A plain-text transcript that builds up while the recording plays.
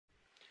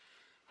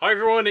Hi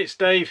everyone, it's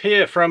Dave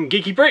here from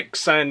Geeky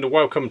Bricks and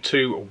welcome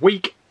to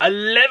week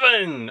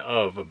 11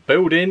 of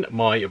building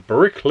my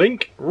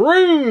bricklink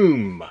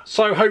room.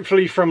 So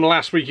hopefully from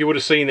last week you would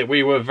have seen that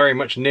we were very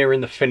much nearing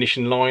the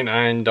finishing line,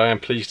 and I am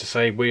pleased to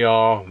say we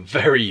are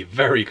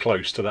very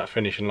close to that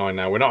finishing line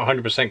now. We're not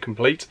 100%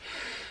 complete,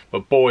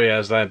 but boy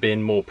has there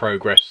been more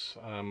progress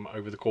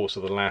over the course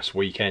of the last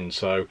weekend.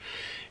 So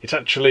it's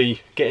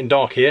actually getting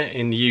dark here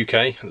in the UK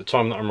at the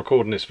time that I'm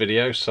recording this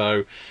video,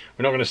 so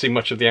we're not going to see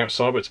much of the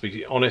outside, but to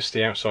be honest,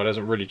 the outside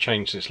hasn't really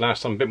changed since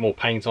last time. A bit more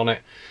paint on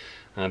it,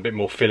 a bit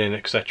more filling,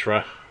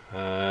 etc.,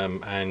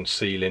 and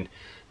sealing,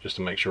 just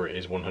to make sure it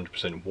is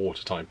 100%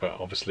 watertight. But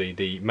obviously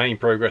the main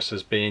progress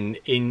has been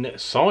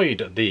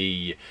inside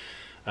the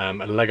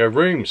Lego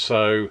room,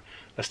 so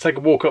let's take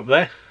a walk up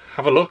there,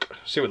 have a look,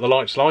 see what the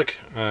light's like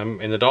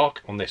in the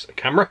dark on this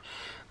camera.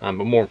 But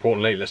more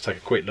importantly, let's take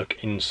a quick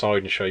look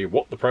inside and show you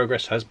what the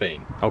progress has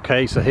been.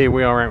 Okay, so here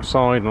we are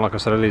outside, and like I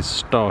said, it is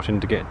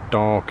starting to get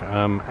dark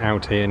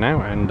out here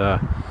now, and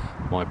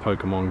my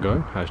Pokemon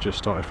Go has just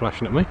started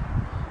flashing at me.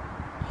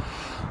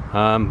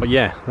 But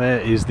yeah,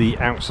 there is the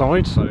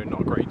outside, so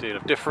not a great deal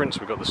of difference.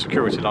 We've got the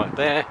security light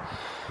there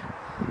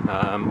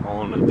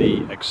on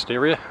the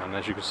exterior, and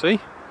as you can see,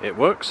 it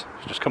works.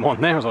 It's just come on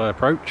now as I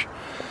approach.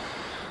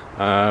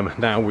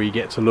 Now we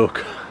get to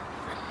look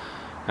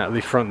at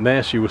the front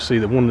there, so you will see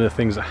that one of the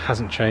things that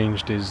hasn't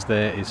changed is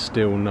there is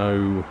still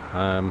no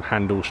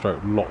handle stroke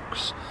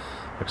locks,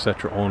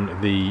 etc. on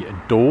the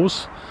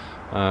doors,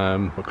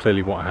 but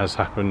clearly what has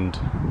happened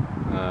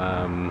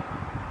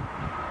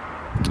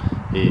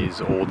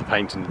is all the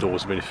paint in the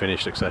doors have been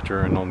finished,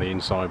 etc., and on the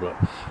inside. But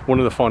one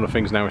of the final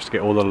things now is to get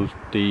all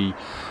the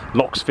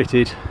locks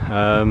fitted,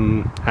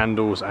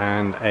 handles,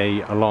 and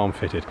a alarm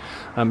fitted.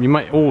 You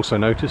might also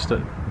notice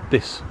that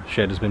this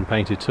shed has been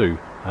painted too,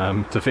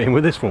 to fit in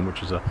with this one,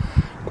 which is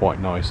quite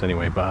nice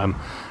anyway. But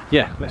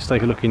yeah, let's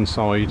take a look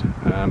inside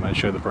and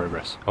show the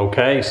progress.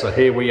 Okay, so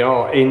here we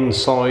are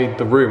inside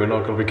the room, and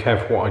I've got to be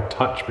careful what I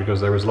touch because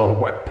there is a lot of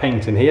wet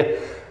paint in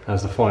here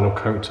as the final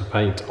coats of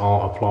paint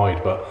are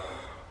applied. But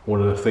one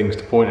of the things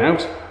to point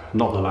out,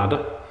 not the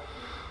ladder,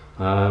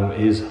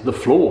 is the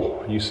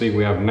floor. You see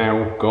we have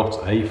now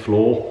got a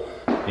floor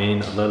in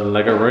the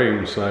Lego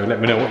room, so let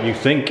me know what you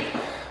think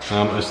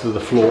as to the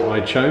floor I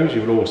chose.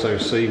 You will also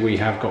see we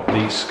have got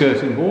the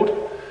skirting board,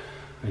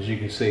 as you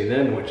can see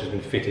then, which has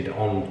been fitted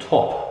on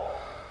top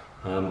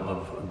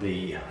of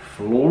the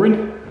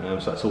flooring.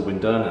 So that's all been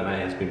done, and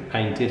that has been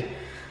painted.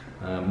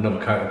 Another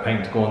coat of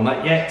paint to go on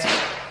that yet.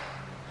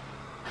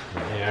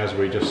 Yeah, as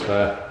we just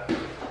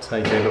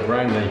take a look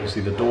around there, you can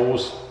see the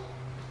doors.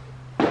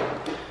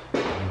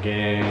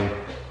 Again,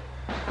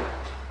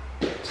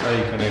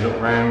 taking a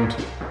look round,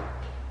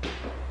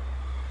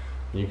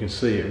 you can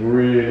see it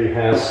really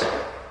has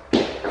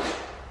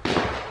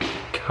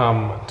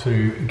come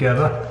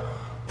together.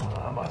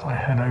 As I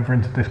head over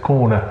into this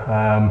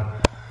corner,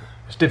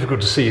 it's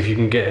difficult to see if you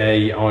can get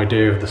an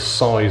idea of the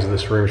size of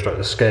this room, like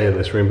the scale of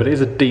this room, but it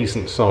is a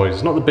decent size.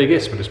 It's not the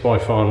biggest, but it's by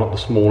far not the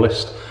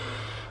smallest.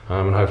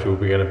 And hopefully we'll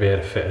be going to be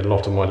able to fit a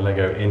lot of my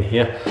Lego in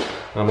here.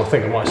 I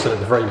think I might have said at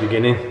the very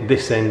beginning,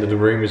 this end of the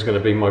room is going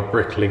to be my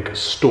bricklink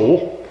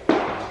store.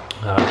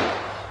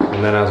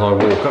 And then as I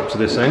walk up to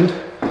this end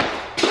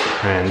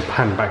and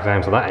pan back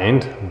down to that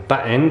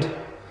end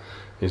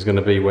is going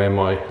to be where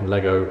my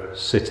Lego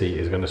city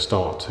is going to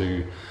start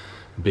to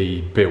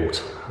be built,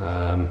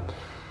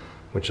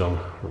 which I'm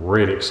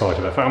really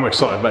excited about. I'm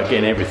excited about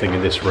getting everything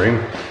in this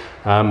room.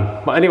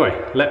 But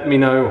anyway, let me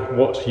know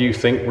what you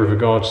think with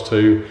regards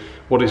to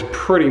what is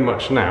pretty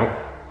much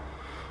now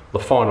the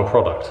final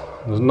product.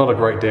 There's not a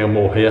great deal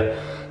more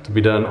here to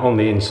be done on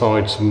the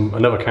inside.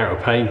 Another coat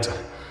of paint.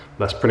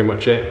 That's pretty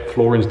much it.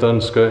 Flooring's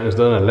done, skirting's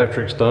done,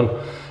 electric's done,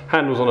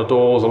 handles on the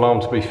doors, alarm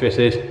to be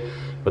fitted.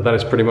 But that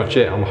is pretty much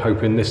it. I'm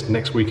hoping this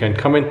next weekend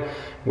coming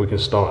we can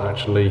start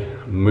actually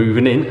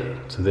moving in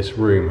to this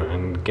room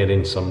and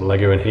getting some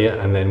Lego in here,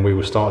 and then we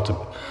will start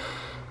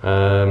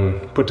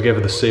to put together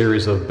the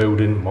series of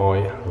building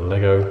my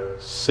Lego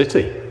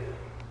city.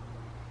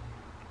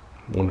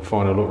 One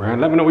final look around.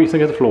 Let me know what you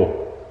think of the floor.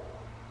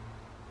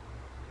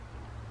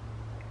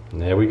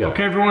 There we go.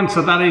 Okay everyone,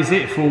 so that is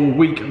it for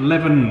week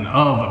 11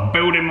 of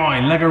building my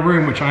Lego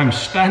room, which I'm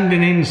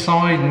standing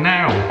inside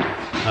now.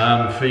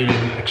 I'm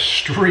feeling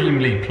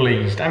extremely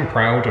pleased and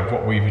proud of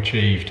what we've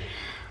achieved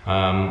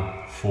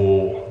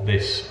for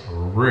this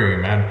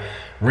room, and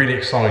really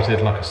excited,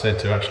 like I said,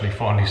 to actually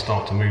finally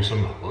start to move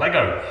some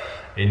Lego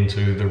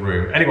into the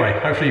room. Anyway,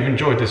 hopefully you've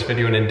enjoyed this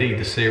video and indeed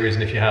the series,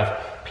 and if you have,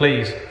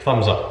 please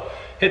thumbs up.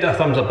 Hit that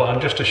thumbs up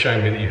button just to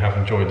show me that you have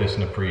enjoyed this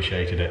and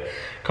appreciated it.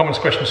 Comments,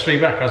 questions,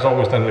 feedback, as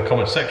always, down in the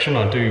comment section.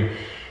 I do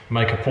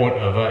make a point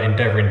of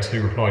endeavouring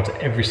to reply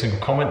to every single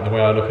comment. The way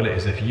I look at it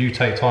is, if you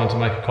take time to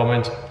make a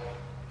comment,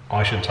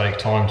 I should take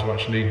time to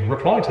actually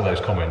reply to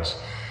those comments.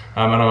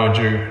 And I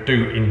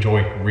do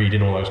enjoy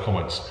reading all those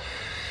comments.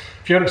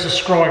 If you haven't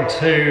subscribed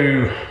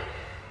to,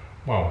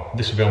 well,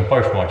 this will be on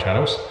both my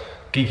channels,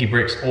 Geeky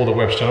Bricks or the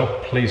web channel,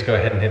 please go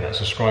ahead and hit that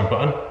subscribe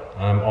button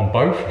on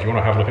both. If you want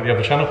to have a look at the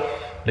other channel,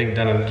 link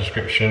down in the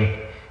description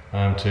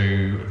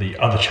to the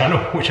other channel,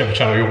 whichever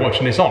channel you're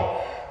watching this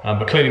on.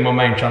 But clearly my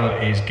main channel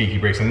is Geeky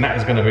Bricks, and that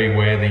is going to be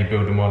where the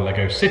Building My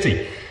Lego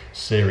City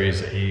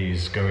series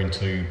is going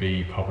to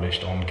be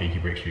published on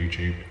Geeky Bricks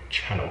YouTube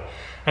channel.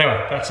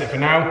 Anyway, that's it for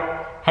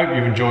now. Hope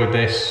you've enjoyed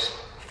this.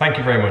 Thank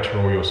you very much for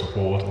all your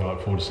support, and I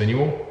look forward to seeing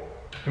you all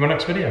in my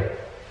next video.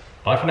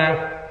 Bye for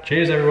now.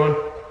 Cheers everyone.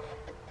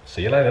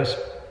 See you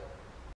later.